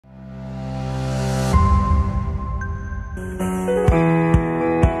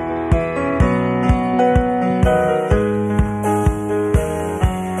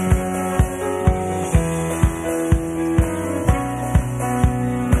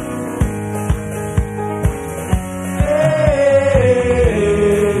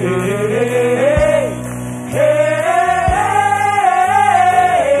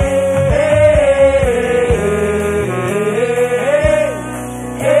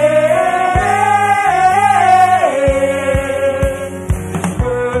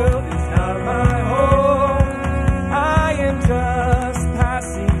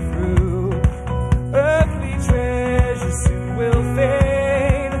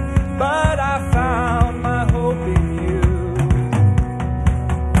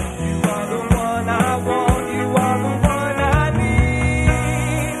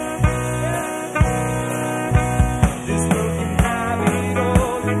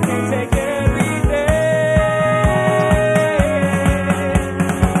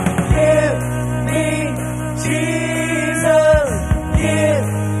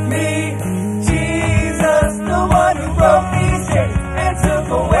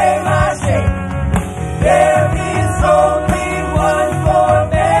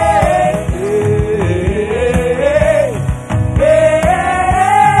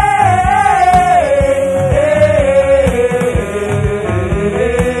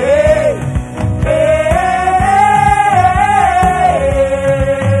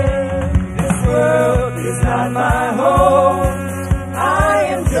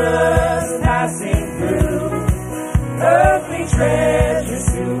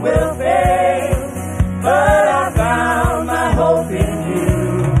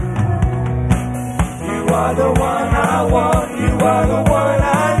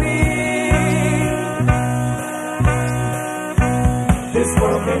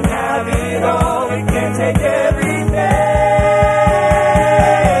can have it all, we can take everything.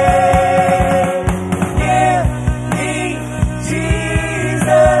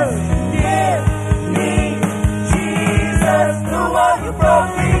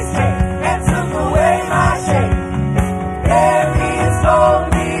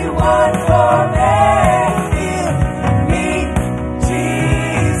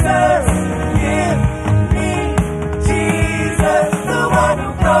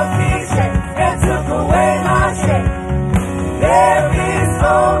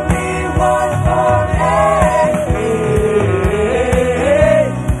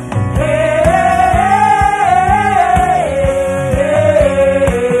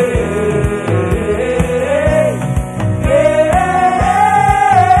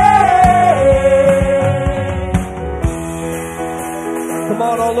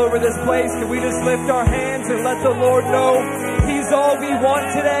 Lift our hands and let the Lord know He's all we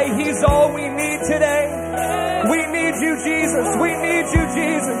want today. He's all we need today. We need you, Jesus. We need you,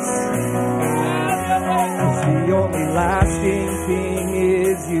 Jesus. The only lasting thing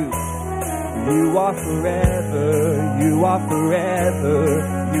is you. You are forever. You are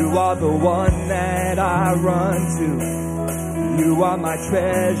forever. You are the one that I run to. You are my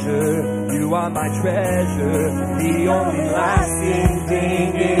treasure. You are my treasure. The only lasting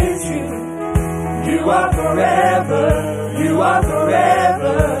thing is you. You are forever, you are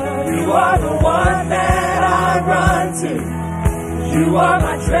forever, you are the one that I run to. You are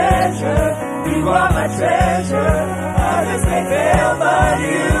my treasure, you are my treasure. Others may fail, but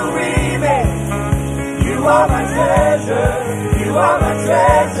you remain. You are my treasure, you are my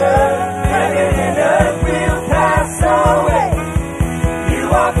treasure. Heaven and earth will pass away. You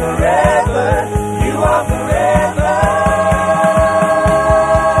are forever, you are forever.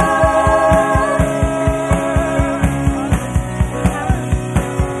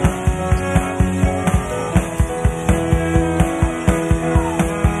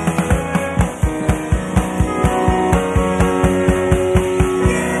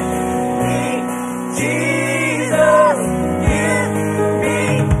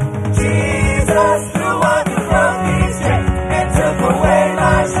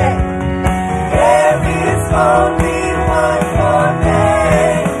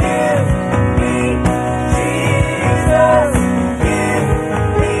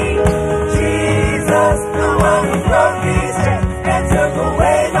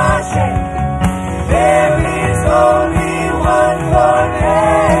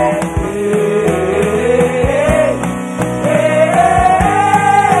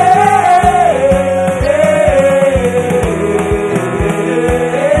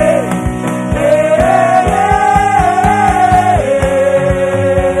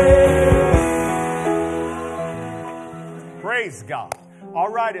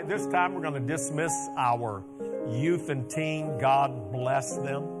 This time we're going to dismiss our youth and teen. God bless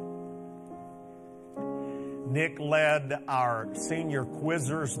them. Nick led our senior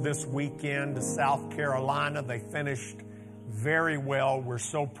quizzers this weekend to South Carolina. They finished very well. We're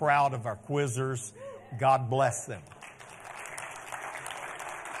so proud of our quizzers. God bless them.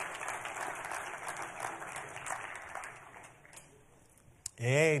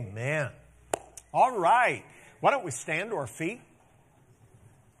 Amen. All right. Why don't we stand to our feet?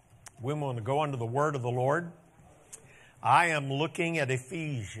 We want to go under the word of the Lord. I am looking at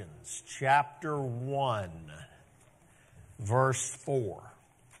Ephesians chapter 1, verse 4.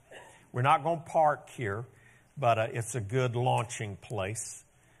 We're not going to park here, but it's a good launching place.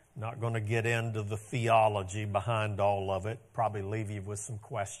 Not going to get into the theology behind all of it. Probably leave you with some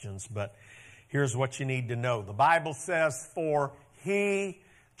questions, but here's what you need to know. The Bible says, "For He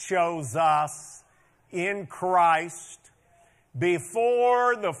chose us in Christ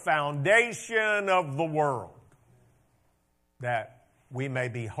before the foundation of the world, that we may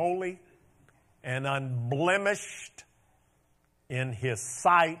be holy and unblemished in His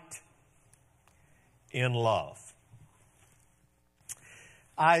sight in love."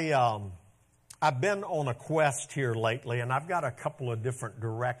 I've been on a quest here lately, and I've got a couple of different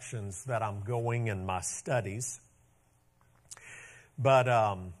directions that I'm going in my studies. But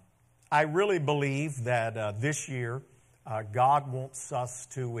I really believe that this year, God wants us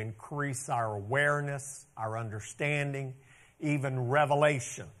to increase our awareness, our understanding, even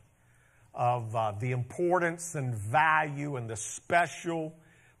revelation of the importance and value and the special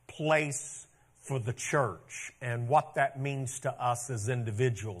place for the church and what that means to us as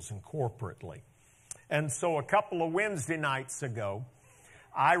individuals and corporately. And so a couple of Wednesday nights ago,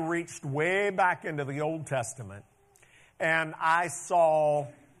 I reached way back into the Old Testament and I saw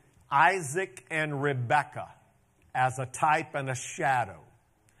Isaac and Rebekah as a type and a shadow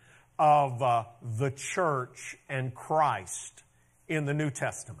of the church and Christ in the New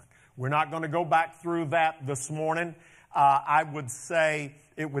Testament. We're not going to go back through that this morning. I would say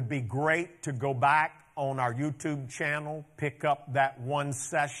it would be great to go back on our YouTube channel, pick up that one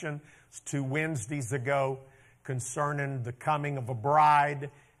session 2 Wednesdays ago concerning the coming of a bride,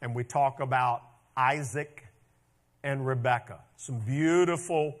 and we talk about Isaac and Rebekah. Some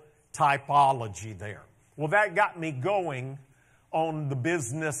beautiful typology there. Well, that got me going on the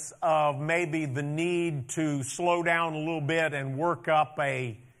business of maybe the need to slow down a little bit and work up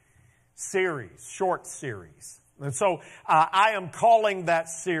a series, short series. And so I am calling that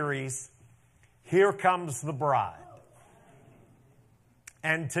series, Here Comes the Bride.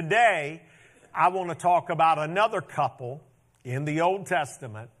 And today, I want to talk about another couple in the Old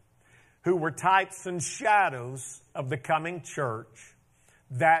Testament who were types and shadows of the coming church,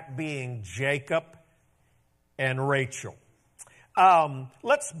 that being Jacob and Rachel.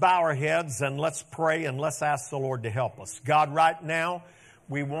 Let's bow our heads and let's pray and let's ask the Lord to help us. God, right now,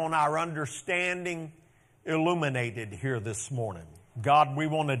 we want our understanding illuminated here this morning. God, we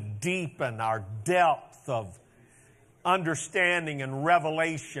want to deepen our depth of understanding and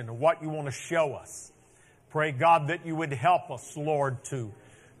revelation of what you want to show us. Pray, God, that you would help us, Lord, to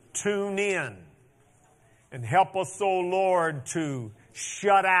tune in and help us, oh Lord, to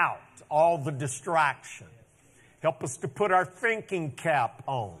shut out all the distraction. Help us to put our thinking cap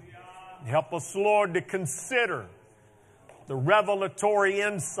on. Help us, Lord, to consider the revelatory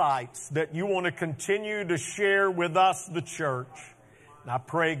insights that you want to continue to share with us, the church. And I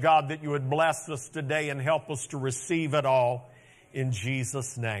pray, God, that you would bless us today and help us to receive it all in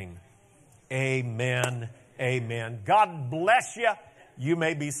Jesus' name. Amen. Amen. God bless you. You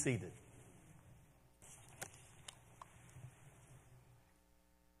may be seated.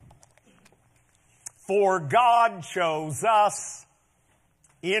 For God chose us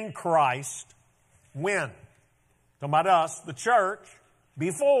in Christ when? Talking about us, the church,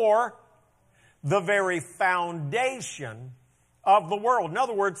 before the very foundation of the world. In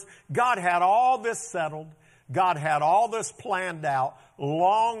other words, God had all this settled. God had all this planned out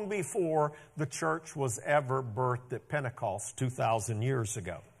long before the church was ever birthed at Pentecost 2,000 years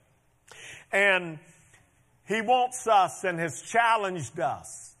ago. And He wants us and has challenged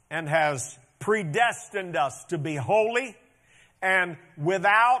us and has predestined us to be holy and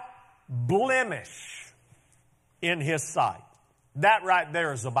without blemish in His sight. That right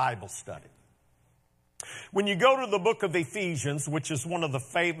there is a Bible study. When you go to the book of Ephesians, which is one of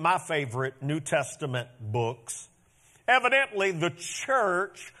my favorite New Testament books, evidently the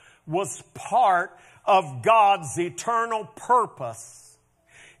church was part of God's eternal purpose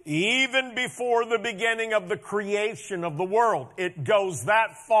even before the beginning of the creation of the world. It goes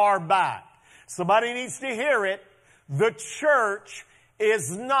that far back. Somebody needs to hear it. The church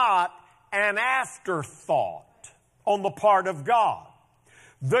is not an afterthought on the part of God.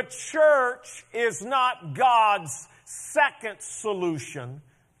 The church is not God's second solution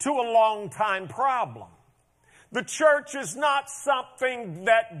to a long-time problem. The church is not something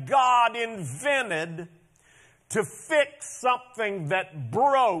that God invented to fix something that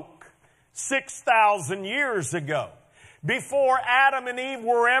broke 6,000 years ago, before Adam and Eve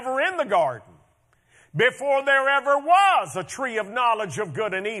were ever in the garden, before there ever was a tree of knowledge of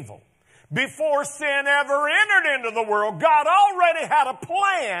good and evil. Before sin ever entered into the world, God already had a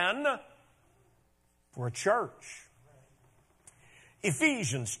plan for a church.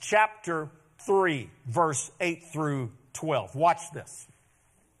 Ephesians chapter 3, verse 8 through 12. Watch this.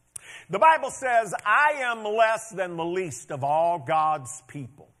 The Bible says, I am less than the least of all God's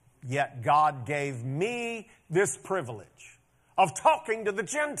people, yet God gave me this privilege of talking to the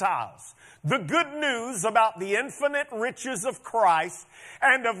Gentiles the good news about the infinite riches of Christ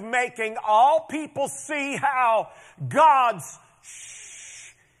and of making all people see how God's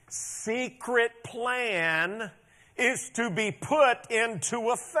secret plan is to be put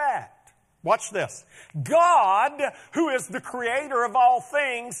into effect. Watch this. God, who is the creator of all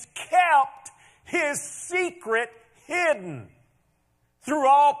things, kept His secret hidden through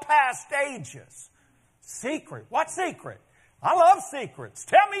all past ages. Secret. What secret? I love secrets.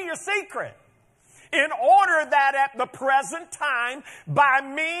 Tell me your secret. In order that at the present time, by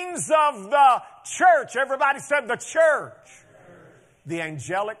means of the church, everybody said the church, the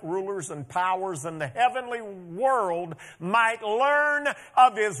angelic rulers and powers in the heavenly world might learn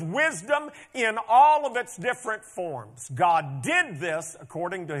of His wisdom in all of its different forms. God did this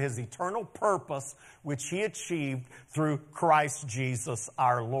according to His eternal purpose, which He achieved through Christ Jesus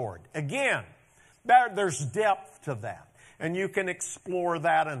our Lord. Again, there's depth to that. And you can explore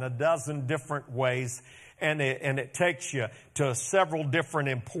that in a dozen different ways. and it takes you to several different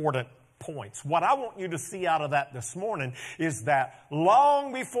important points. What I want you to see out of that this morning is that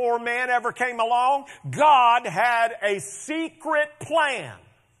long before man ever came along, God had a secret plan.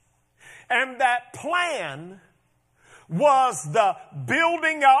 And that plan was the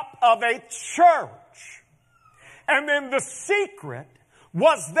building up of a church. And then the secret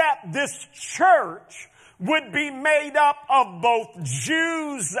was that this church would be made up of both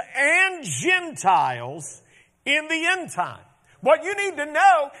Jews and Gentiles in the end time. What you need to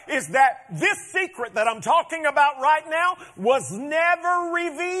know is that this secret that I'm talking about right now was never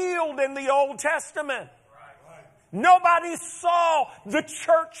revealed in the Old Testament. Nobody saw the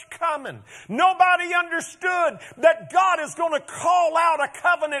church coming. Nobody understood that God is going to call out a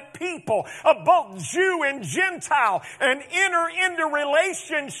covenant people of both Jew and Gentile and enter into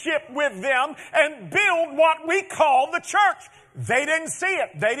relationship with them and build what we call the church. They didn't see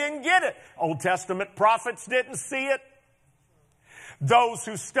it. They didn't get it. Old Testament prophets didn't see it. Those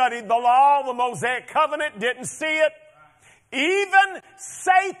who studied the law, the Mosaic covenant, didn't see it. Even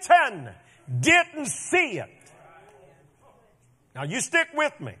Satan didn't see it. Now you stick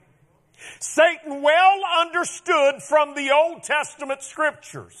with me. Satan well understood from the Old Testament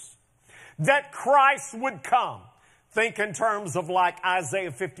scriptures that Christ would come. Think in terms of like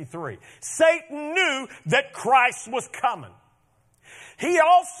Isaiah 53. Satan knew that Christ was coming. He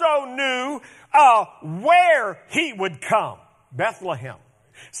also knew where he would come. Bethlehem.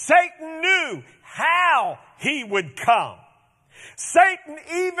 Satan knew how he would come. Satan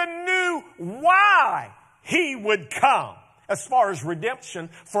even knew why he would come as far as redemption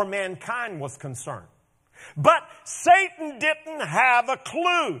for mankind was concerned. But Satan didn't have a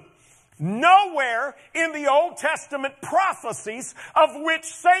clue. Nowhere in the Old Testament prophecies of which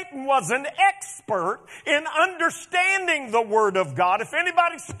Satan was an expert in understanding the Word of God. If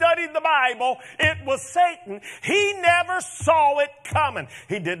anybody studied the Bible, it was Satan. He never saw it coming.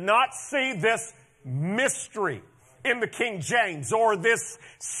 He did not see this mystery in the King James or this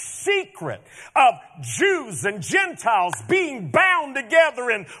secret of Jews and Gentiles being bound together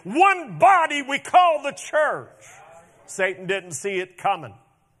in one body we call the church. Satan didn't see it coming.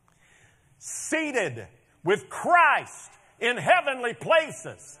 Seated with Christ in heavenly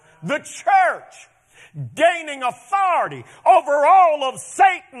places, the church gaining authority over all of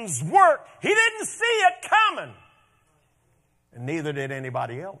Satan's work. He didn't see it coming. And neither did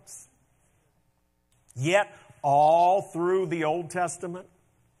anybody else. Yet, all through the Old Testament,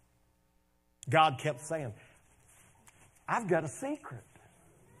 God kept saying, I've got a secret.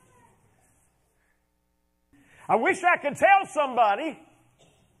 I wish I could tell somebody.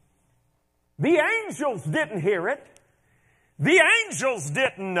 The angels didn't hear it. The angels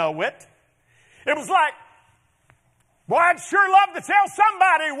didn't know it. It was like, boy, I'd sure love to tell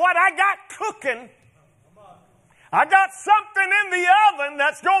somebody what I got cooking. I got something in the oven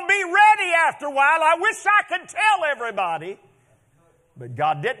that's going to be ready after a while. I wish I could tell everybody. But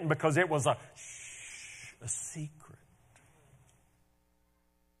God didn't, because it was a secret.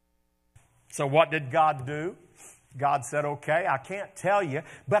 So what did God do? God said, okay, I can't tell you,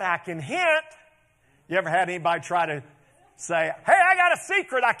 but I can hint. You ever had anybody try to say, hey, I got a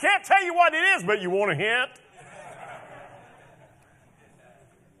secret. I can't tell you what it is, but you want a hint?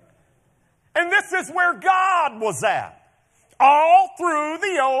 And this is where God was at. All through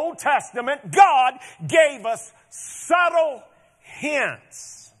the Old Testament, God gave us subtle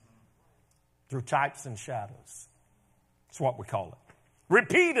hints through types and shadows. That's what we call it.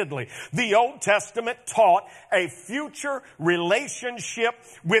 Repeatedly, the Old Testament taught a future relationship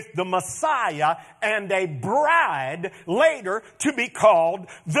with the Messiah and a bride later to be called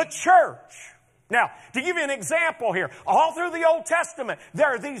the church. Now, to give you an example here, all through the Old Testament, there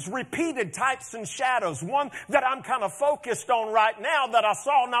are these repeated types and shadows. One that I'm kind of focused on right now that I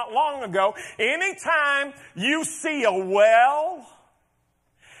saw not long ago. Anytime you see a well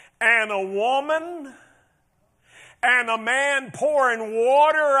and a woman and a man pouring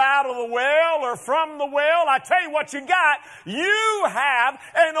water out of the well or from the well, I tell you what you got. You have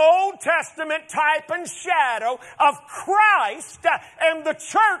an Old Testament type and shadow of Christ and the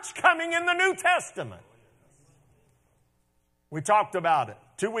church coming in the New Testament. We talked about it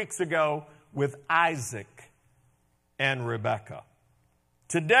 2 weeks ago with Isaac and Rebekah.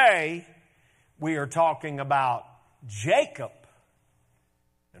 Today, we are talking about Jacob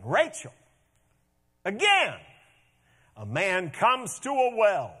and Rachel. Again, a man comes to a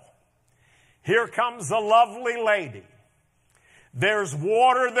well. Here comes a lovely lady. There's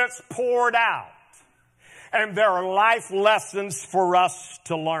water that's poured out. And there are life lessons for us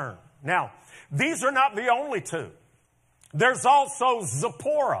to learn. Now, these are not the only two. There's also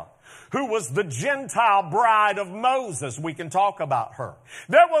Zipporah, who was the Gentile bride of Moses. We can talk about her.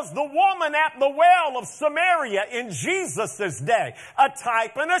 There was the woman at the well of Samaria in Jesus' day, a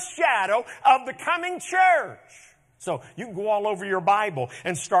type and a shadow of the coming church. So you can go all over your Bible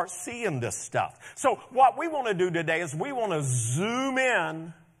and start seeing this stuff. So what we want to do today is we want to zoom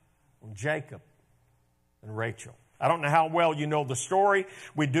in on Jacob and Rachel. I don't know how well you know the story.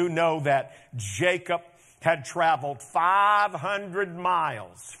 We do know that Jacob had traveled 500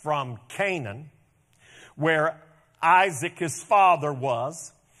 miles from Canaan, where Isaac, his father,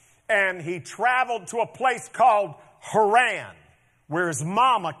 was, and he traveled to a place called Haran, where his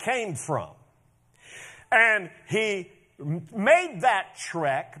mama came from. And he made that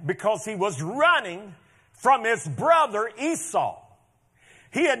trek because he was running from his brother Esau.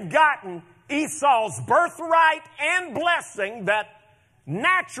 He had gotten Esau's birthright and blessing that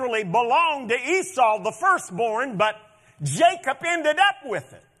naturally belonged to Esau, the firstborn, but Jacob ended up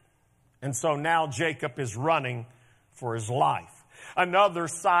with it. And so now Jacob is running for his life. Another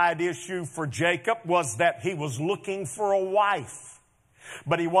side issue for Jacob was that he was looking for a wife.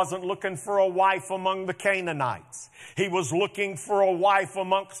 But he wasn't looking for a wife among the Canaanites. He was looking for a wife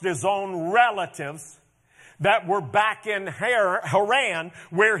amongst his own relatives that were back in Haran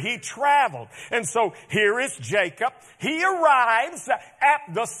where he traveled. And so here is Jacob. He arrives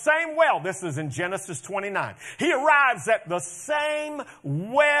at the same well. This is in Genesis 29. He arrives at the same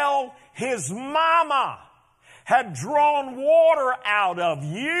well his mama had drawn water out of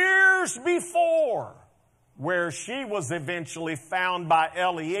years before, where she was eventually found by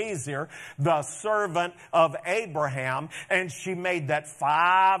Eliezer, the servant of Abraham, and she made that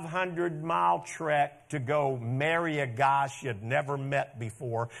 500-mile trek to go marry a guy she had never met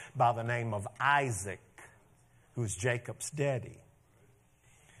before by the name of Isaac, who's Jacob's daddy.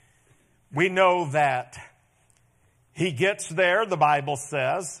 We know that he gets there, the Bible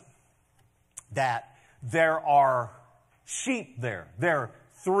says, that there are sheep there. There are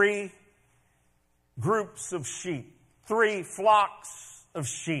 3 groups of sheep, 3 flocks of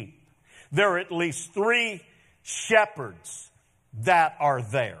sheep. There are at least 3 shepherds that are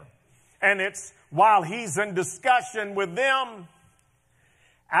there. And it's while he's in discussion with them,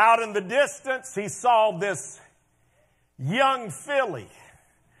 out in the distance, he saw this young filly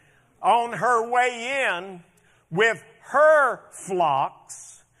on her way in with her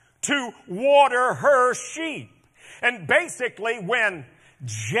flocks to water her sheep. And basically, when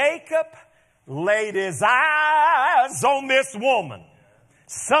Jacob laid his eyes on this woman,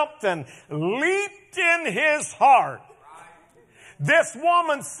 something leaped in his heart. This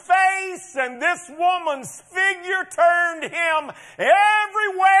woman's face and this woman's figure turned him every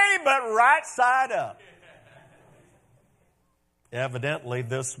way but right side up. Evidently,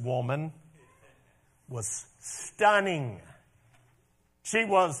 this woman was stunning. She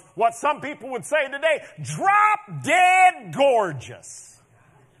was what some people would say today, drop dead gorgeous.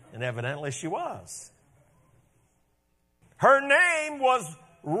 And evidently she was. Her name was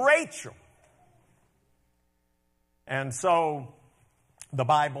Rachel. And so the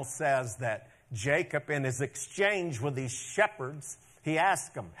Bible says that Jacob, in his exchange with these shepherds, he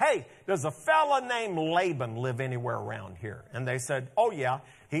asked them, hey, does a fella named Laban live anywhere around here? And they said, oh yeah,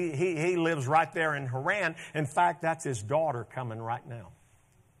 he lives right there in Haran. In fact, that's his daughter coming right now.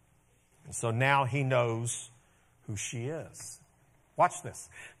 And so now he knows who she is. Watch this.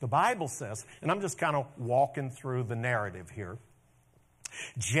 The Bible says, and I'm just kind of walking through the narrative here.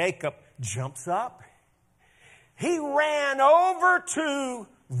 Jacob jumps up. He ran over to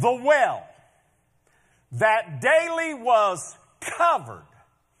the well that daily was covered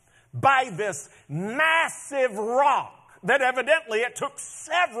by this massive rock that evidently it took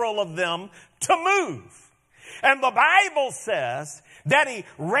several of them to move. And the Bible says that he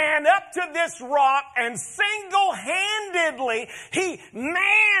ran up to this rock and single-handedly, he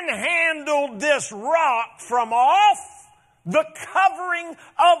manhandled this rock from off the covering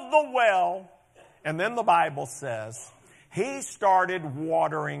of the well. And then the Bible says he started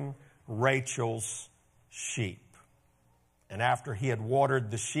watering Rachel's sheep. And after he had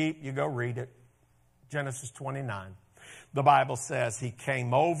watered the sheep, you go read it, Genesis 29. The Bible says he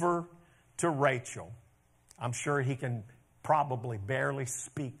came over to Rachel. I'm sure he can probably barely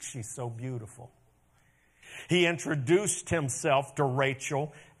speak. She's so beautiful. He introduced himself to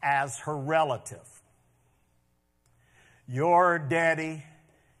Rachel as her relative. Your daddy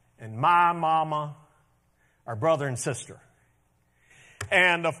and my mama are brother and sister.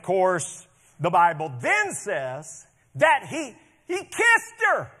 And of course, the Bible then says that he kissed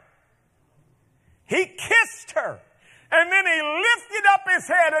her. He kissed her. And then he lifted up his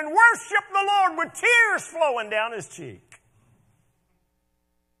head and worshiped the Lord with tears flowing down his cheek.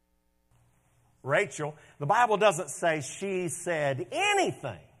 Rachel, the Bible doesn't say she said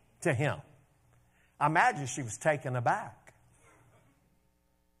anything to him. I imagine she was taken aback.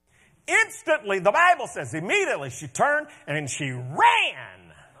 Instantly, the Bible says, immediately she turned and she ran.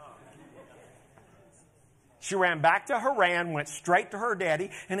 She ran back to Haran, went straight to her daddy,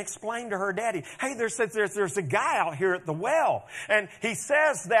 and explained to her daddy, hey, there's a guy out here at the well, and he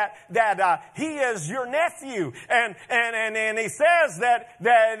says that he is your nephew, and he says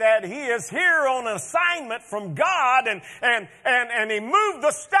that he is here on an assignment from God, and he moved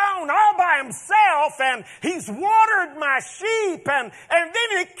the stone all by himself, and he's watered my sheep, and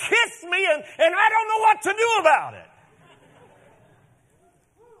then he kissed me, and I don't know what to do about it.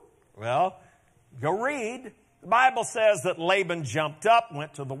 Well, go read. The Bible says that Laban jumped up,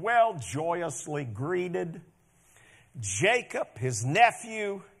 went to the well, joyously greeted Jacob, his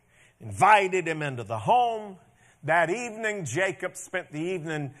nephew, invited him into the home. That evening, Jacob spent the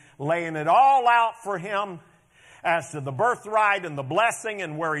evening laying it all out for him as to the birthright and the blessing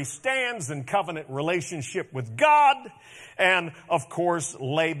and where he stands in covenant relationship with God. And, of course,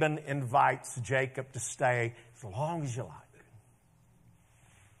 Laban invites Jacob to stay as long as you like.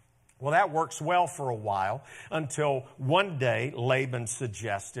 Well, that works well for a while until one day Laban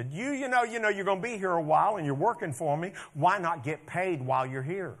suggested, you know, you're going to be here a while and you're working for me. Why not get paid while you're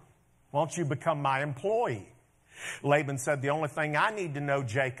here? Why don't you become my employee? Laban said, the only thing I need to know,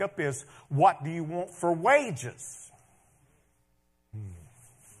 Jacob, is what do you want for wages?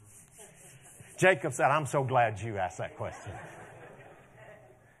 Jacob said, I'm so glad you asked that question.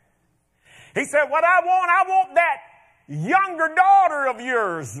 He said, what I want that younger daughter of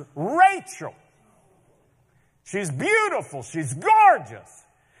yours, Rachel. She's beautiful. She's gorgeous.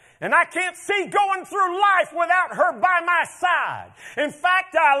 And I can't see going through life without her by my side. In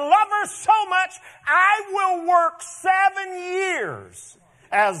fact, I love her so much, I will work 7 years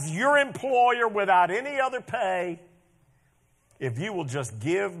as your employer without any other pay if you will just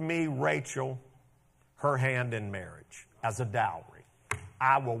give me Rachel her hand in marriage as a dowry.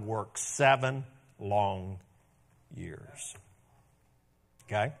 I will work 7 long years.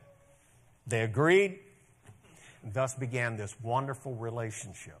 Okay? They agreed, and thus began this wonderful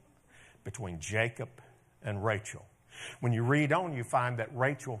relationship between Jacob and Rachel. When you read on, you find that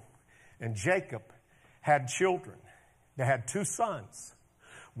Rachel and Jacob had children. They had 2 sons.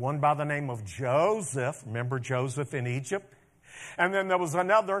 One by the name of Joseph. Remember Joseph in Egypt? And then there was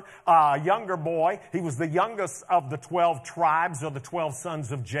another younger boy. He was the youngest of the 12 tribes, or the 12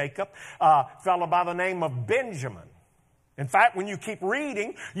 sons of Jacob. A fellow by the name of Benjamin. In fact, when you keep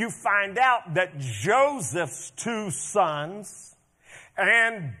reading, you find out that Joseph's 2 sons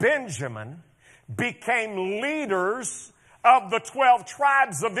and Benjamin became leaders of the 12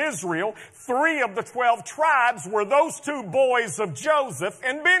 tribes of Israel. 3 of the 12 tribes were those 2 boys of Joseph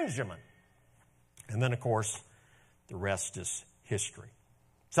and Benjamin. And then, of course, the rest is history.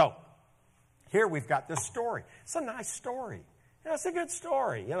 So, here we've got this story. It's a nice story. It's a good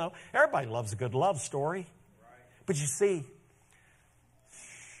story. You know, everybody loves a good love story. But you see,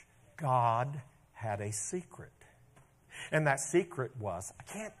 God had a secret. And that secret was, I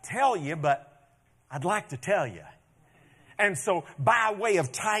can't tell you, but I'd like to tell you. And so, by way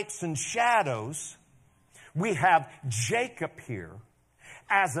of types and shadows, we have Jacob here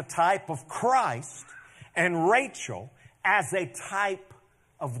as a type of Christ, and Rachel as a type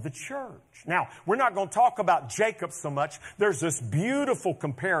of the church. Now, we're not going to talk about Jacob so much. There's this beautiful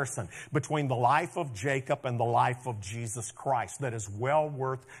comparison between the life of Jacob and the life of Jesus Christ that is well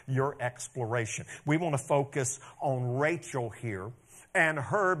worth your exploration. We want to focus on Rachel here and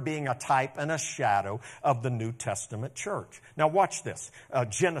her being a type and a shadow of the New Testament church. Now, watch this.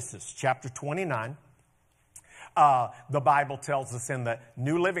 Genesis chapter 29. The Bible tells us in the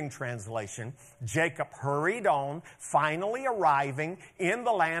New Living Translation, Jacob hurried on, finally arriving in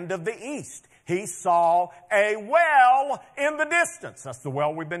the land of the east. He saw a well in the distance. That's the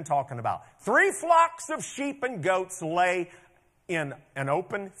well we've been talking about. 3 flocks of sheep and goats lay in an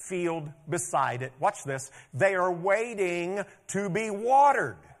open field beside it. Watch this. They are waiting to be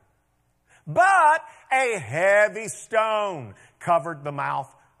watered. But a heavy stone covered the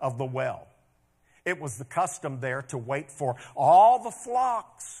mouth of the well. It was the custom there to wait for all the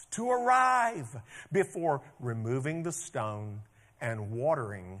flocks to arrive before removing the stone and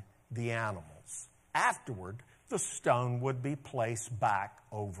watering the animals. Afterward, the stone would be placed back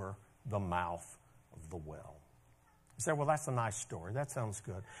over the mouth of the well. You say, well, that's a nice story. That sounds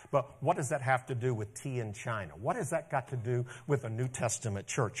good. But what does that have to do with tea in China? What has that got to do with a New Testament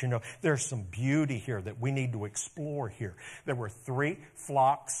church? You know, there's some beauty here that we need to explore here. There were 3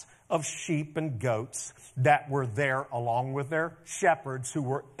 flocks of sheep and goats that were there along with their shepherds, who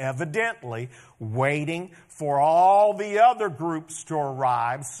were evidently waiting for all the other groups to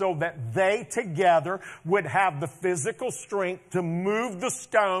arrive so that they together would have the physical strength to move the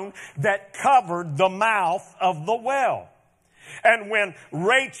stone that covered the mouth of the well. And when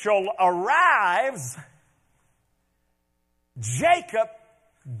Rachel arrives, Jacob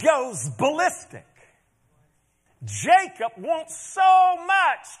goes ballistic. Jacob wants so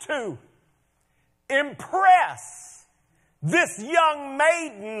much to impress this young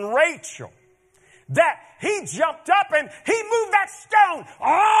maiden, Rachel, that he jumped up and he moved that stone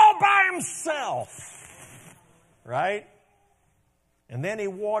all by himself. Right? And then he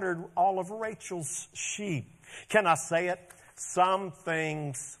watered all of Rachel's sheep. Can I say it? Some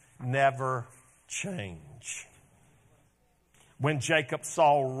things never change. When Jacob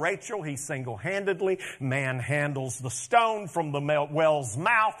saw Rachel, he single-handedly manhandles the stone from the well's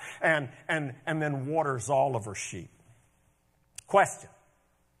mouth and then waters all of her sheep. Question.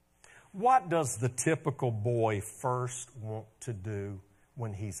 What does the typical boy first want to do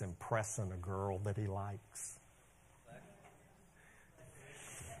when he's impressing a girl that he likes?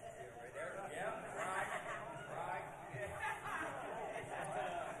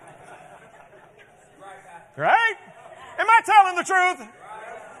 Right? Am I telling the truth?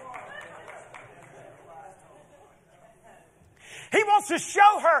 He wants to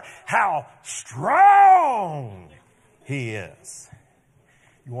show her how strong he is.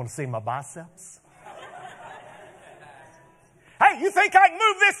 You want to see my biceps? Hey, you think I can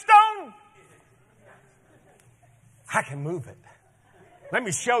move this stone? I can move it. Let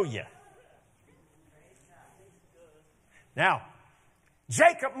me show you. Now,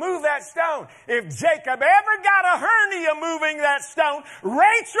 Jacob moved that stone. If Jacob ever got a hernia moving that stone,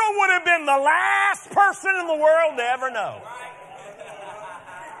 Rachel would have been the last person in the world to ever know.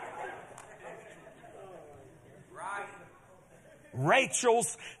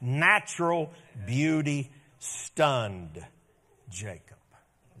 Rachel's natural beauty stunned Jacob.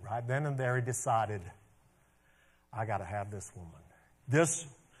 Right then and there he decided, I got to have this woman. This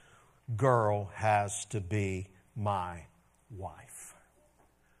girl has to be my wife.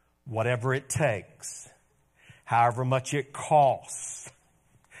 Whatever it takes, however much it costs.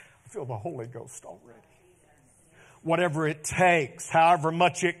 I feel the Holy Ghost already. Whatever it takes, however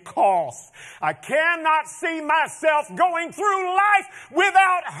much it costs. I cannot see myself going through life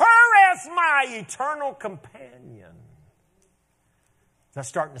without her as my eternal companion. Is that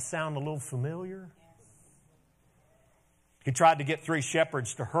starting to sound a little familiar? He tried to get 3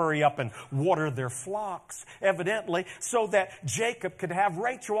 shepherds to hurry up and water their flocks, evidently, so that Jacob could have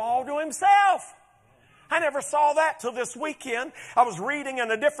Rachel all to himself. I never saw that till this weekend. I was reading in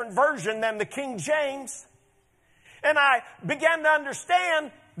a different version than the King James. And I began to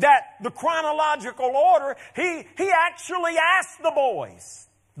understand that the chronological order, he actually asked the boys,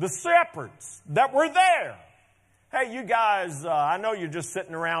 the shepherds that were there, hey, you guys, I know you're just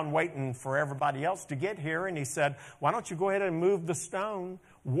sitting around waiting for everybody else to get here. And he said, why don't you go ahead and move the stone,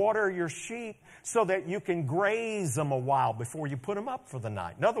 water your sheep so that you can graze them a while before you put them up for the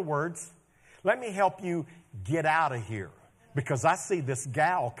night. In other words, let me help you get out of here. Because I see this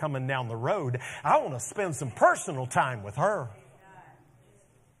gal coming down the road. I want to spend some personal time with her.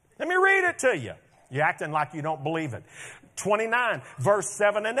 Let me read it to you. You're acting like you don't believe it. 29, verse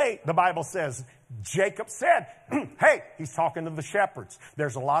 7 and 8, the Bible says, Jacob said, hey, he's talking to the shepherds.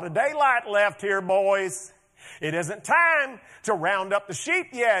 There's a lot of daylight left here, boys. It isn't time to round up the sheep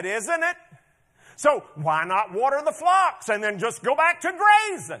yet, isn't it? So why not water the flocks and then just go back to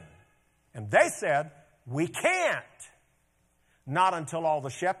grazing? And they said, we can't. Not until all the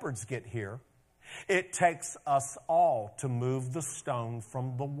shepherds get here. It takes us all to move the stone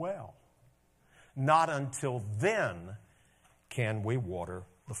from the well. Not until then can we water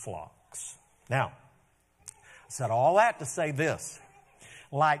the flocks. Now, I said all that to say this.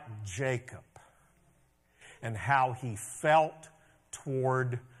 Like Jacob and how he felt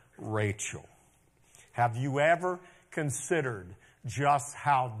toward Rachel. Have you ever considered just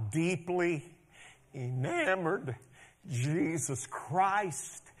how deeply enamored Jesus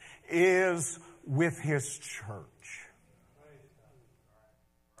Christ is with His church?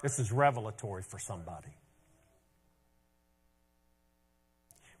 This is revelatory for somebody.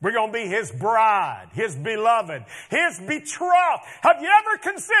 We're going to be His bride, His beloved, His betrothed. Have you ever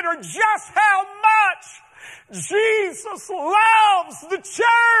considered just how much Jesus loves the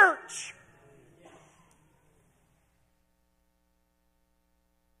church?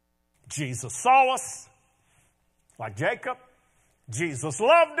 Jesus saw us like Jacob. Jesus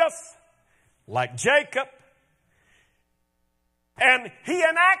loved us like Jacob. And He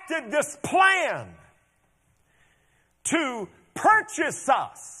enacted this plan to purchase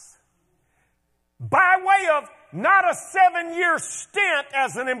us by way of not a 7-year stint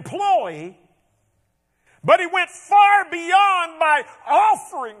as an employee, but He went far beyond by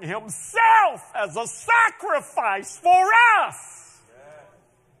offering Himself as a sacrifice for us.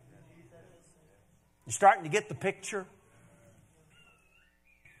 You starting to get the picture?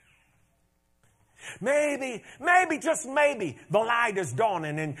 Maybe, just maybe, the light is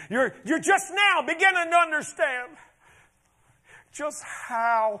dawning and you're just now beginning to understand just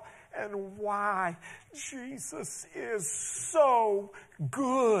how and why Jesus is so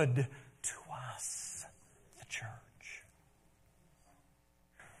good to us, the church.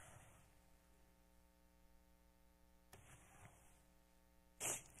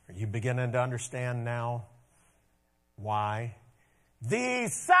 Are you beginning to understand now why?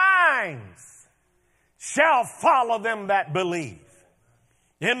 These signs shall follow them that believe.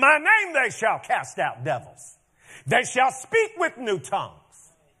 In my name they shall cast out devils. They shall speak with new tongues.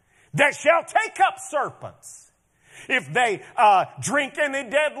 They shall take up serpents. If they drink any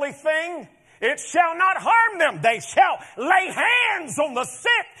deadly thing, it shall not harm them. They shall lay hands on the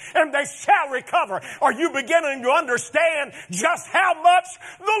sick and they shall recover. Are you beginning to understand just how much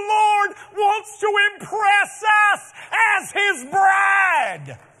the Lord wants to impress us as His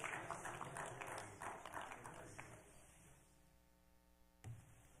bride?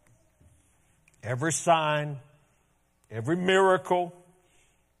 Every sign, every miracle,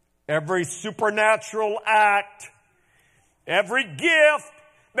 every supernatural act, every gift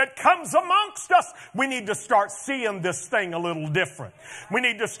that comes amongst us, we need to start seeing this thing a little different. We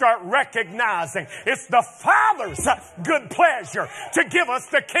need to start recognizing it's the Father's good pleasure to give us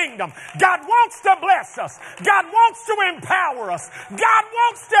the kingdom. God wants to bless us. God wants to empower us. God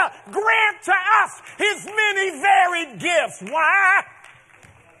wants to grant to us His many varied gifts. Why?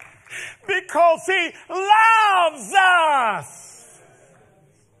 Because He loves us.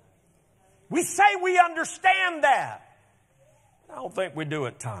 We say we understand that. I don't think we do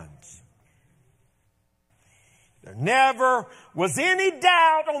at times. There never was any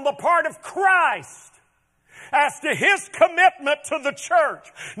doubt on the part of Christ as to His commitment to the church.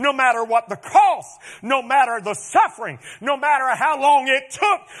 No matter what the cost, no matter the suffering, no matter how long it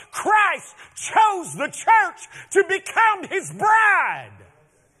took, Christ chose the church to become His bride.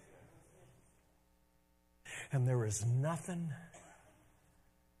 And there is nothing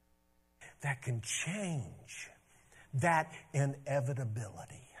that can change that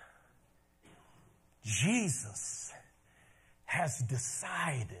inevitability. Jesus has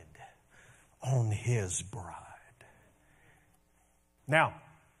decided on His bride. Now,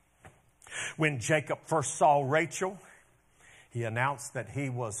 when Jacob first saw Rachel, he announced that he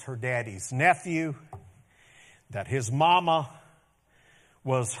was her daddy's nephew, that his mama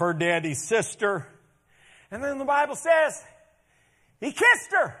was her daddy's sister, and then the Bible says he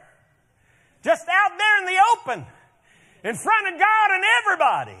kissed her just out there in the open, in front of God and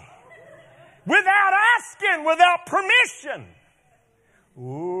everybody, without asking, without permission.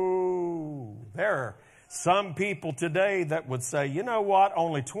 Ooh, there are some people today that would say, you know what,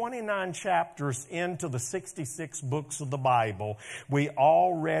 only 29 chapters into the 66 books of the Bible, we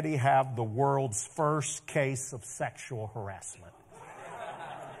already have the world's first case of sexual harassment.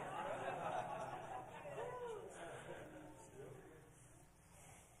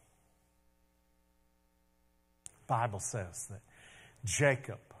 The Bible says that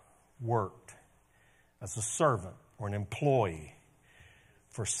Jacob worked as a servant or an employee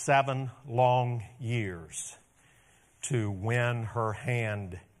for 7 long years to win her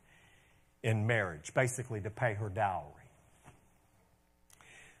hand in marriage, basically to pay her dowry.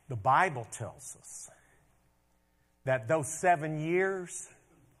 The Bible tells us that those 7 years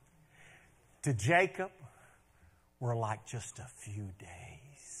to Jacob were like just a few days,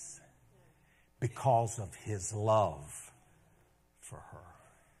 because of his love for her.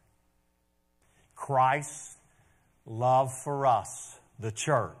 Christ's love for us, the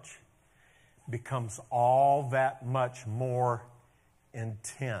church, becomes all that much more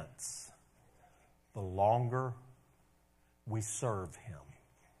intense the longer we serve Him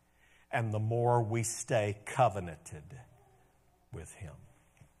and the more we stay covenanted with Him.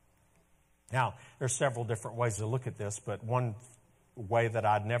 Now, there's several different ways to look at this, but one way that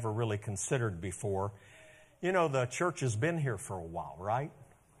I'd never really considered before. You know, the church has been here for a while, right?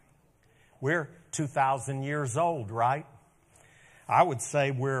 We're 2,000 years old, right? I would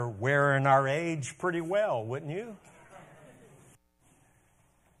say we're wearing our age pretty well, wouldn't you?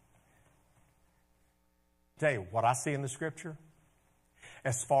 Tell you what I see in the Scripture,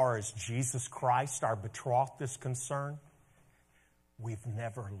 as far as Jesus Christ, our betrothed, is concerned, we've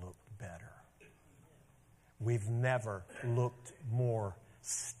never looked better. We've never looked more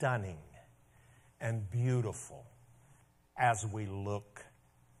stunning and beautiful as we look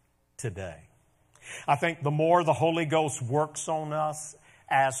today. I think the more the Holy Ghost works on us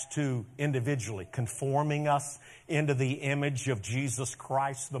as to individually conforming us into the image of Jesus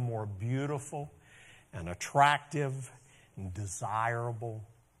Christ, the more beautiful and attractive and desirable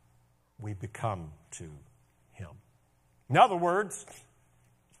we become to Him. In other words,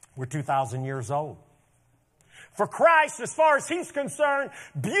 we're 2,000 years old. For Christ, as far as He's concerned,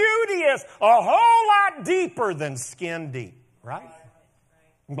 beauty is a whole lot deeper than skin deep, right?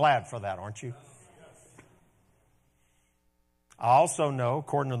 I'm glad for that, aren't you? I also know,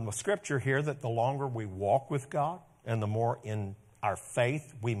 according to the Scripture here, that the longer we walk with God and the more in our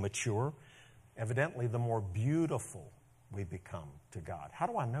faith we mature, evidently the more beautiful we become to God. How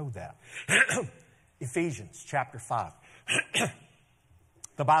do I know that? Ephesians chapter 5.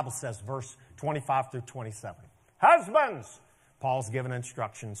 The Bible says, verse 25 through 27. Husbands, Paul's given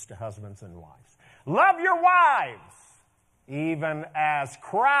instructions to husbands and wives. Love your wives, even as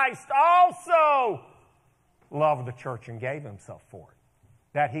Christ also loved the church and gave Himself for it,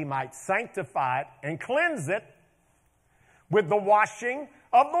 that He might sanctify it and cleanse it with the washing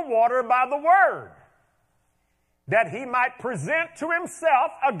of the water by the Word, that He might present to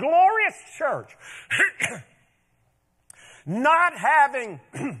Himself a glorious church, not having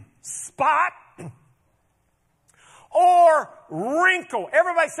spot or wrinkle.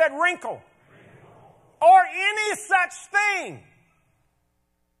 Everybody said wrinkle. Or any such thing.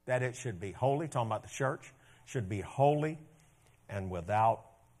 That it should be holy, talking about the church, should be holy and without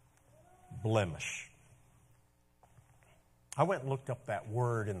blemish. I went and looked up that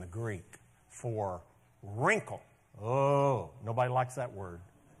word in the Greek for wrinkle. Oh, nobody likes that word.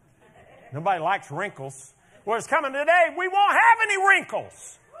 Nobody likes wrinkles. Well, it's coming today, we won't have any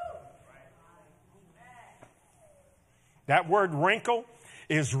wrinkles. That word wrinkle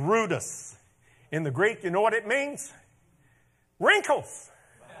is rudus. In the Greek, you know what it means? Wrinkles.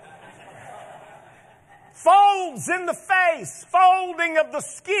 Folds in the face, folding of the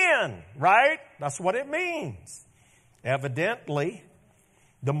skin, right? That's what it means. Evidently,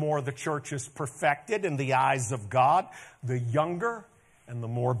 the more the church is perfected in the eyes of God, the younger and the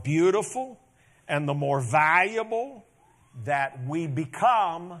more beautiful and the more valuable that we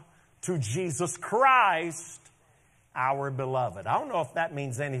become to Jesus Christ, our beloved. I don't know if that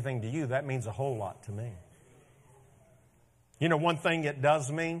means anything to you. That means a whole lot to me. You know, one thing it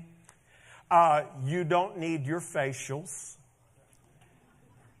does mean, you don't need your facials.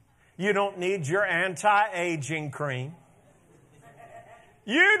 You don't need your anti-aging cream.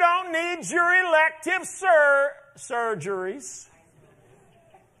 You don't need your elective surgeries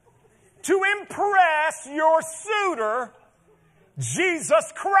to impress your suitor,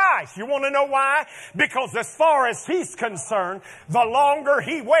 Jesus Christ. You want to know why? Because as far as He's concerned, the longer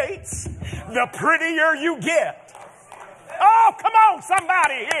He waits, the prettier you get. Oh, come on,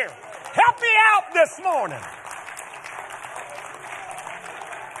 somebody here. Help me out this morning.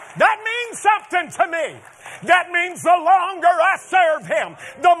 That means something to me. That means the longer I serve Him,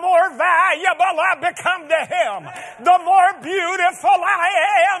 the more valuable I become to Him. The more beautiful I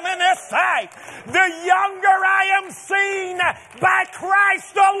am in His sight. The younger I am seen by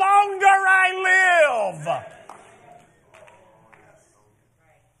Christ, the longer I live.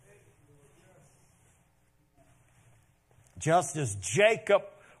 Just as Jacob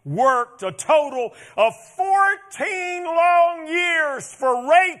worked a total of 14 long years for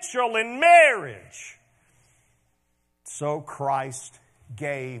Rachel in marriage, so Christ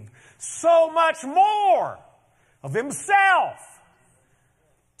gave so much more of Himself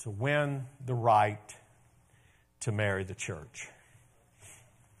to win the right to marry the church.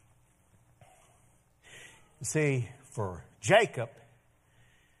 You see, for Jacob,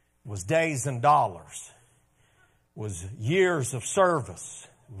 it was days and dollars, was years of service,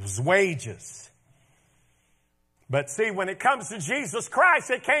 was wages. But see, when it comes to Jesus Christ,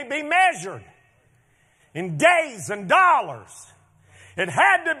 it can't be measured in days and dollars. It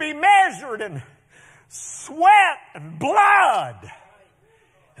had to be measured in sweat and blood.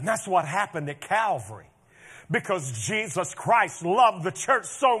 And that's what happened at Calvary. Because Jesus Christ loved the church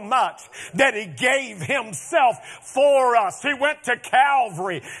so much that He gave Himself for us. He went to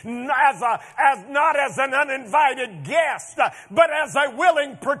Calvary not as an uninvited guest, but as a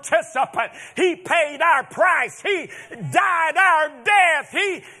willing participant. He paid our price. He died our death.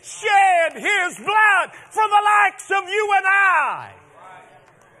 He shed His blood for the likes of you and I.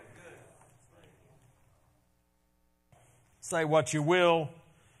 Say what you will.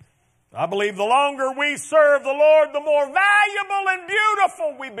 I believe the longer we serve the Lord, the more valuable and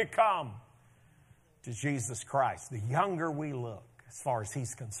beautiful we become to Jesus Christ. The younger we look, as far as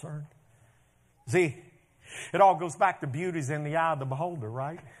He's concerned. See, it all goes back to beauty's in the eye of the beholder,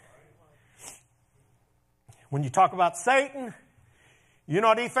 right? When you talk about Satan, you know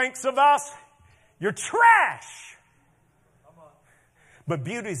what he thinks of us? You're trash. But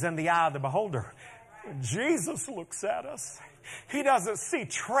beauty's in the eye of the beholder. When Jesus looks at us, He doesn't see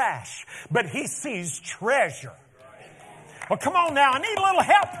trash, but He sees treasure. Well, come on now. I need a little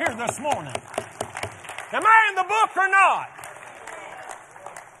help here this morning. Am I in the book or not?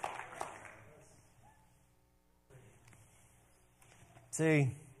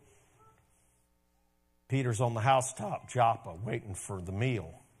 See, Peter's on the housetop, Joppa, waiting for the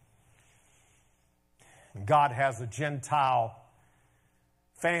meal. And God has a Gentile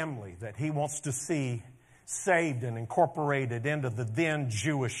family that He wants to see saved and incorporated into the then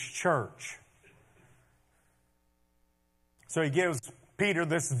Jewish church. So He gives Peter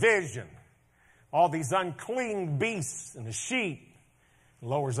this vision. All these unclean beasts and the sheep.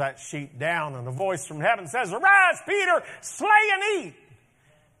 Lowers that sheet down, and a voice from heaven says, "Arise, Peter, slay and eat."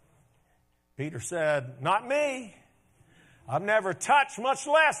 Peter said, "Not me. I've never touched, much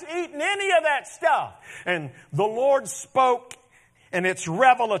less eaten any of that stuff." And the Lord spoke, and it's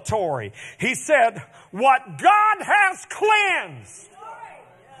revelatory. He said, "What God has cleansed,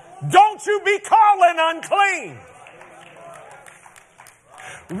 don't you be calling unclean.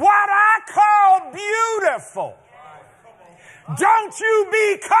 What I call beautiful, don't you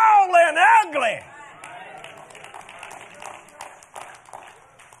be calling ugly."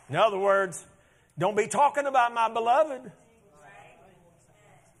 In other words, don't be talking about my beloved.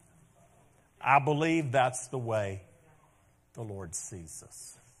 I believe that's the way the Lord sees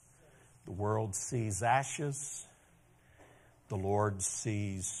us. The world sees ashes. The Lord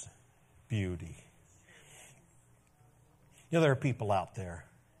sees beauty. You know, there are people out there,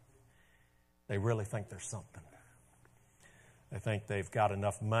 they really think there's something. They think they've got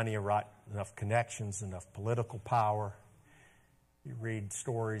enough money, enough connections, enough political power. You read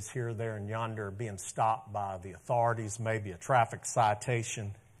stories here, there, and yonder being stopped by the authorities, maybe a traffic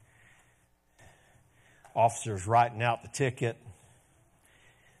citation. Officers writing out the ticket.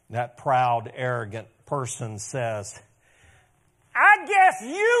 And that proud, arrogant person says, "I guess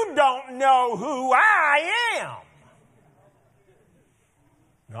you don't know who I am."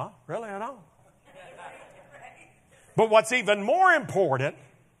 No, really, I don't. But what's even more important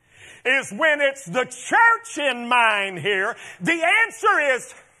is when it's the church in mind here, the answer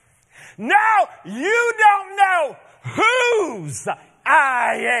is, no, you don't know whose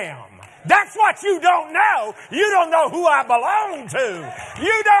I am. That's what you don't know. You don't know who I belong to.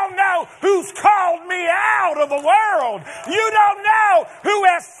 You don't know who's called me out of the world. You don't know who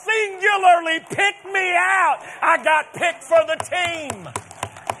has singularly picked me out. I got picked for the team.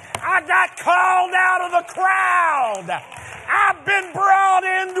 I got called out of the crowd. I've been brought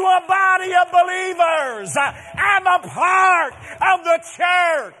into a body of believers. I'm a part of the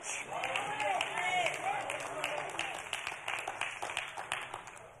church.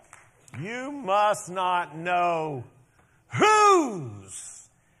 You must not know whose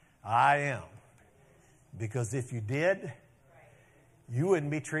I am. Because if you did, you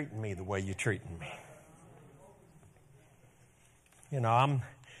wouldn't be treating me the way you're treating me. You know, I'm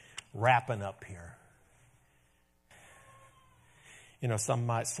wrapping up here. You know, some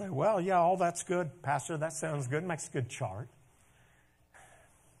might say, well, yeah, all that's good, Pastor, that sounds good, makes a good chart.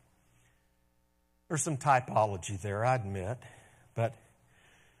 There's some typology there, I admit. But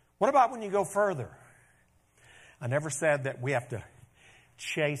what about when you go further? I never said that we have to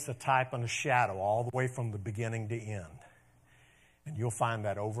chase a type and a shadow all the way from the beginning to end. And you'll find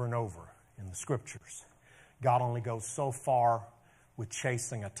that over and over in the Scriptures. God only goes so far with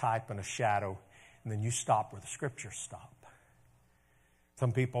chasing a type and a shadow, and then you stop where the Scriptures stop.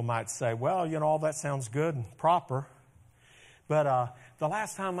 Some people might say, well, you know, all that sounds good and proper. But the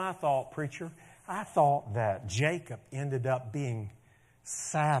last time I thought, preacher, I thought that Jacob ended up being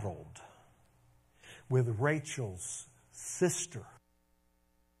saddled with Rachel's sister.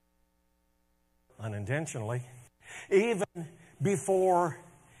 Unintentionally. Even before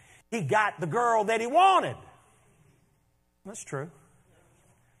he got the girl that he wanted. That's true.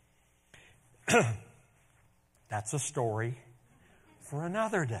 That's a story for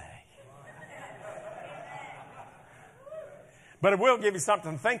another day. But it will give you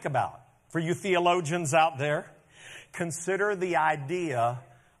something to think about. For you theologians out there, consider the idea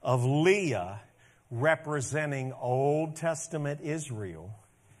of Leah representing Old Testament Israel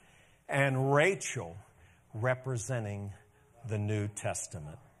and Rachel representing the New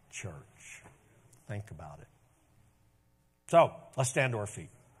Testament church. Think about it. So, let's stand to our feet.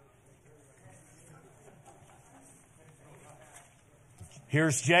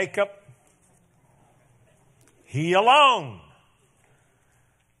 Here's Jacob. He alone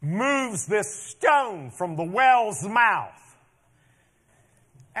moves this stone from the well's mouth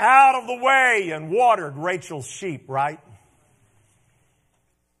out of the way and watered Rachel's sheep, right?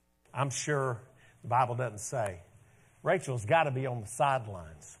 I'm sure the Bible doesn't say. Rachel's got to be on the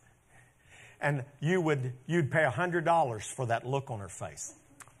sidelines. And you'd pay $100 for that look on her face.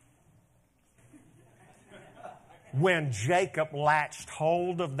 When Jacob latched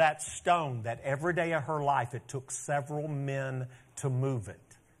hold of that stone, that every day of her life, it took several men to move it.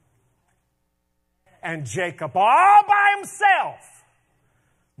 And Jacob, all by himself,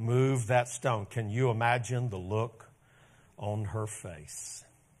 moved that stone. Can you imagine the look on her face?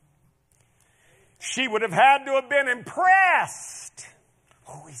 She would have had to have been impressed.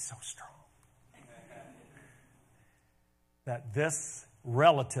 Oh, he's so strong. That this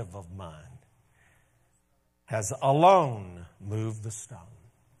relative of mine has alone moved the stone,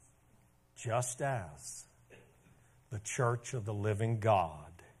 just as the church of the living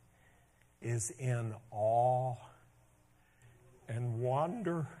God is in awe and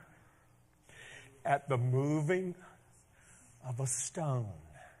wonder at the moving of a stone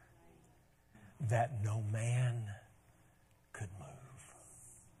that no man could move.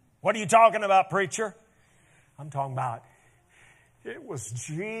 What are you talking about, preacher? I'm talking about it was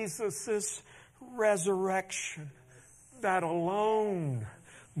Jesus' resurrection that alone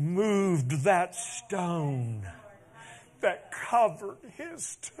moved that stone that covered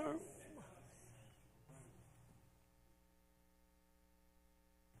his tomb.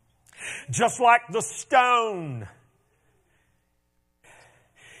 Just like the stone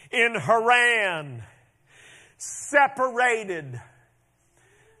in Haran separated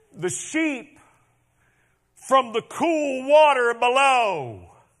the sheep from the cool water below,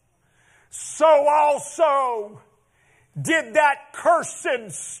 so also did that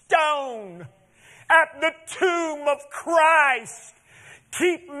cursed stone at the tomb of Christ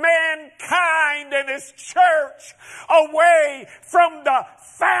keep mankind and his church away from the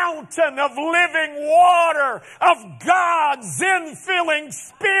fountain of living water of God's infilling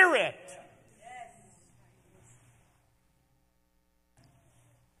Spirit.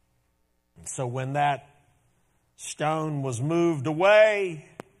 And so when that stone was moved away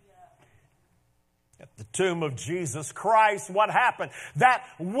at the tomb of Jesus Christ, what happened? That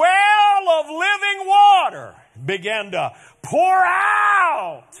well of living water began to pour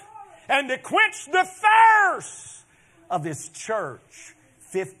out and to quench the thirst of his church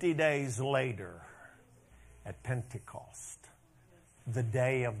 50 days later at Pentecost, the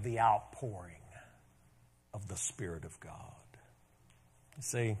day of the outpouring of the Spirit of God. You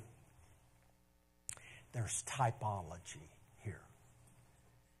see, there's typology here.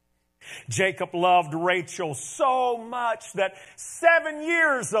 Jacob loved Rachel so much that 7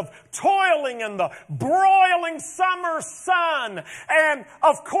 years of toiling in the broiling summer sun and,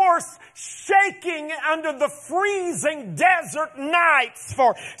 of course, shaking under the freezing desert nights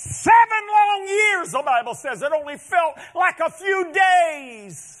for 7 long years, the Bible says, it only felt like a few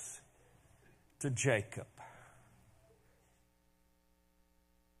days to Jacob.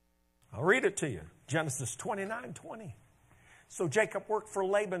 I'll read it to you. Genesis 29:20. So Jacob worked for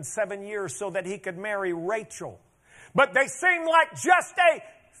Laban 7 years so that he could marry Rachel. But they seemed like just a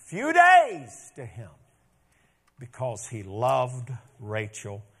few days to him because he loved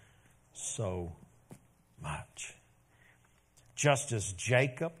Rachel so much. Just as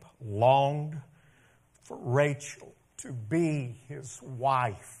Jacob longed for Rachel to be his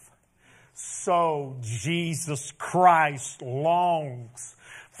wife, so Jesus Christ longs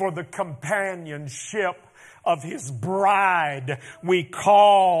for the companionship of his bride we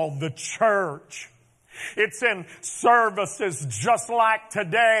call the church. It's in services just like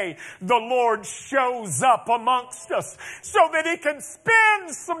today the Lord shows up amongst us so that he can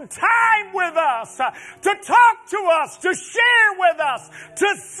spend some time with us, to talk to us, to share with us,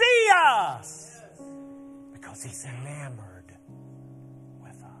 to see us, because he's enamored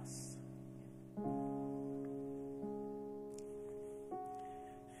with us.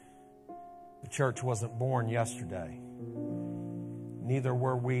 The church wasn't born yesterday. Neither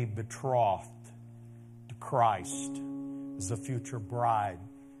were we betrothed to Christ as a future bride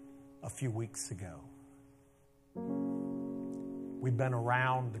a few weeks ago. We've been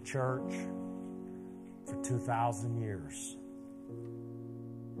around the church for 2,000 years.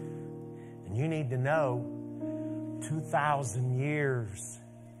 And you need to know 2,000 years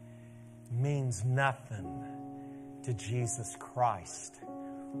means nothing to Jesus Christ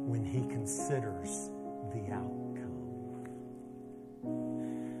when He considers the outcome.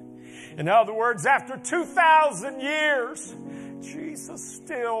 In other words, after 2,000 years, Jesus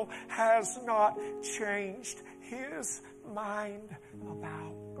still has not changed His mind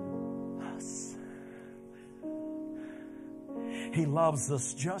about us. He loves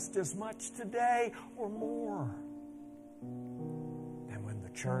us just as much today or more than when the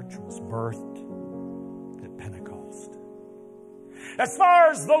church was birthed at Pentecost. As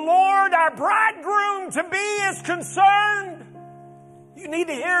far as the Lord, our bridegroom to be, is concerned, you need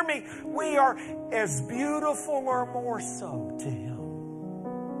to hear me, we are as beautiful or more so to Him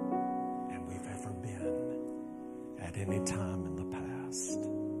than we've ever been at any time in the past.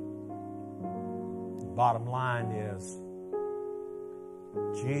 The bottom line is,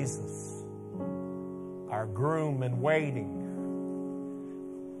 Jesus, our groom in waiting,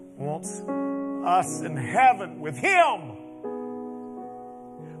 wants us in heaven with Him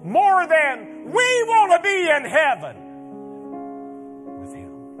more than we want to be in heaven with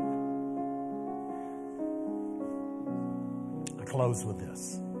Him. I close with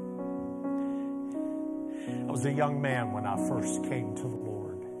this. I was a young man when I first came to the Lord.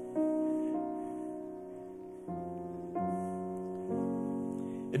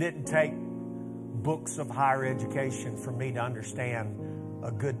 It didn't take books of higher education for me to understand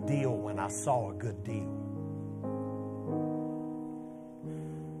a good deal when I saw a good deal.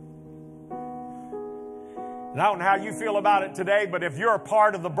 And I don't know how you feel about it today, but if you're a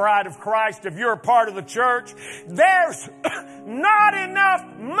part of the bride of Christ, if you're a part of the church, there's not enough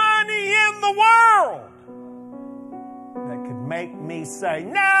money in the world that could make me say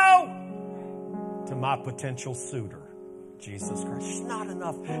no to my potential suitor, Jesus Christ. There's not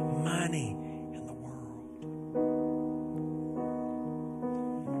enough money in the world.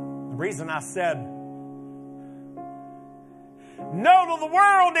 The reason I said no to the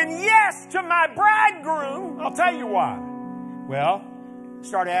world and yes to my bridegroom, I'll tell you why. Well,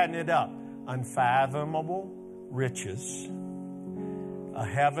 start adding it up. Unfathomable riches, a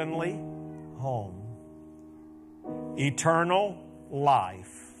heavenly home, eternal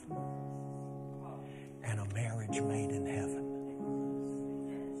life, and a marriage made in heaven.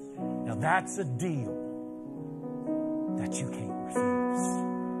 Now that's a deal that you can't refuse.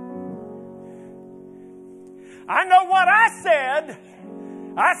 I know what I said.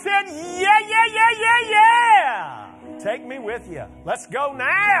 I said, yeah. Take me with you. Let's go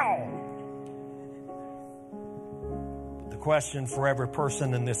now. The question for every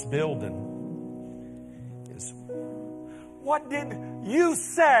person in this building is, what did you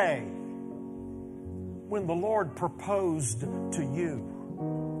say when the Lord proposed to you?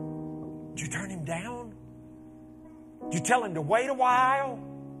 Did you turn Him down? Did you tell Him to wait a while?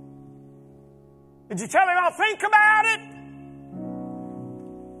 Did you tell Him I'll think about it?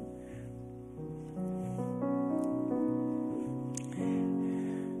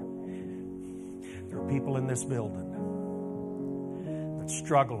 There are people in this building that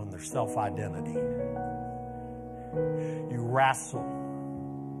struggle in their self-identity. You wrestle,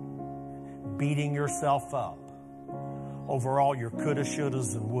 beating yourself up over all your coulda,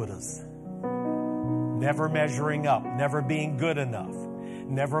 shouldas, and wouldas. Never measuring up, never being good enough,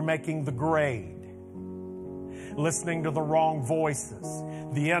 never making the grade. Listening to the wrong voices.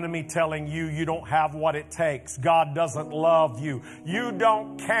 The enemy telling you you don't have what it takes. God doesn't love you. You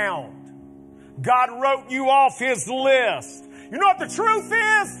don't count. God wrote you off His list. You know what the truth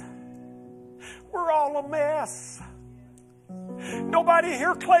is? We're all a mess. Nobody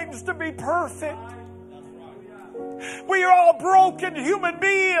here claims to be perfect. We are all broken human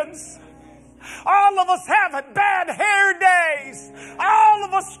beings. All of us have bad hair days. All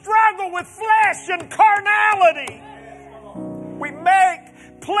of us struggle with flesh and carnality. We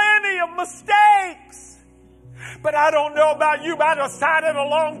make plenty of mistakes. But I don't know about you, but I decided a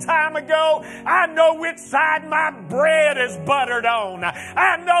long time ago, I know which side my bread is buttered on.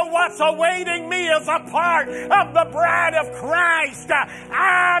 I know what's awaiting me as a part of the bride of Christ.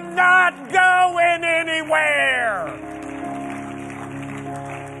 I'm not going anywhere.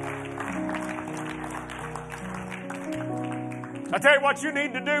 I tell you what you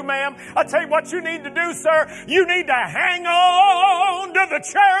need to do, ma'am. I tell you what you need to do, sir. You need to hang on to the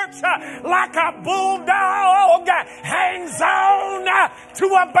church like a bulldog hangs on to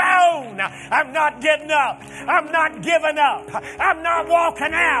a bone. I'm not getting up. I'm not giving up. I'm not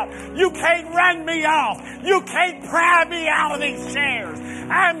walking out. You can't run me off. You can't pry me out of these chairs.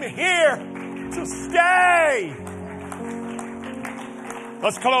 I'm here to stay.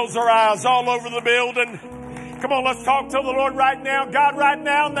 Let's close our eyes all over the building. Come on, let's talk to the Lord right now. God, right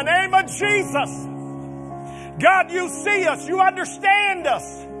now, in the name of Jesus. God, you see us. You understand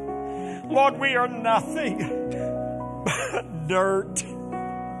us. Lord, we are nothing but dirt.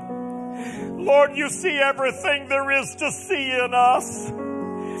 Lord, you see everything there is to see in us.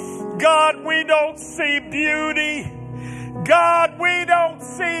 God, we don't see beauty. God, we don't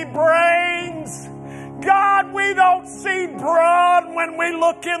see brains. God, we don't see broad when we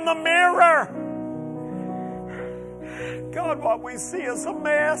look in the mirror. God, what we see is a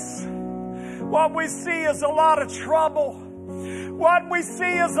mess. What we see is a lot of trouble. What we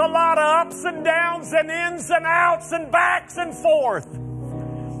see is a lot of ups and downs and ins and outs and backs and forth.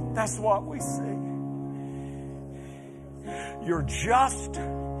 That's what we see. You're just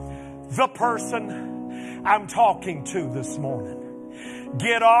the person I'm talking to this morning.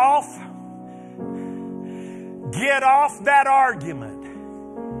 Get off that argument.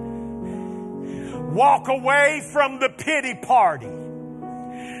 Walk away from the pity party.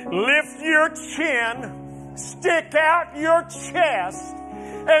 Lift your chin, stick out your chest,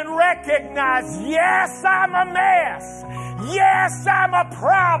 and recognize, yes, I'm a mess. Yes, I'm a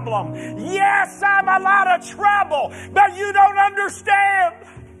problem. Yes, I'm a lot of trouble. But you don't understand.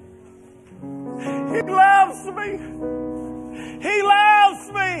 He loves me. He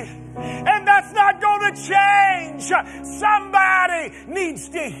loves me. And that's not going to change. Somebody needs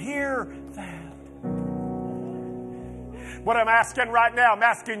to hear that. What I'm asking right now, I'm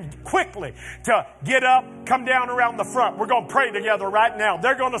asking quickly to get up, come down around the front. We're going to pray together right now.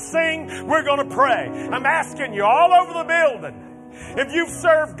 They're going to sing. We're going to pray. I'm asking you all over the building. If you've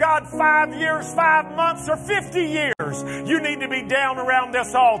served God 5 years, 5 months, or 50 years, you need to be down around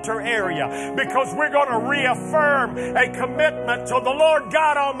this altar area because we're going to reaffirm a commitment to the Lord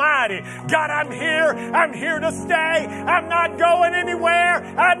God Almighty. God, I'm here. I'm here to stay. I'm not going anywhere.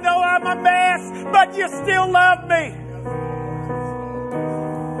 I know I'm a mess, but you still love me.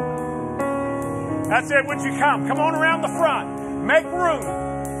 That's it. Would you come? Come on around the front. Make room.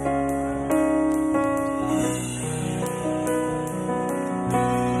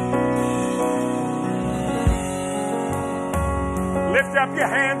 Lift up your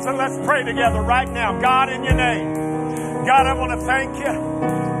hands and let's pray together right now. God, in your name. God, I want to thank you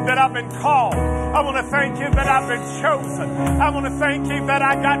that I've been called. I want to thank you that I've been chosen. I want to thank you that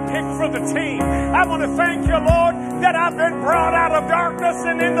I got picked for the team. I want to thank you, Lord, that I've been brought out of darkness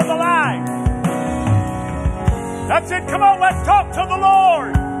and into the light. That's it. Come on, let's talk to the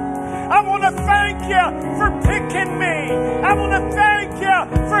Lord. I want to thank you for picking me. I want to thank you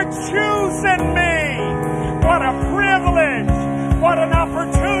for choosing me. What a privilege. What an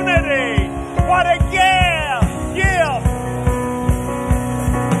opportunity. What a gift.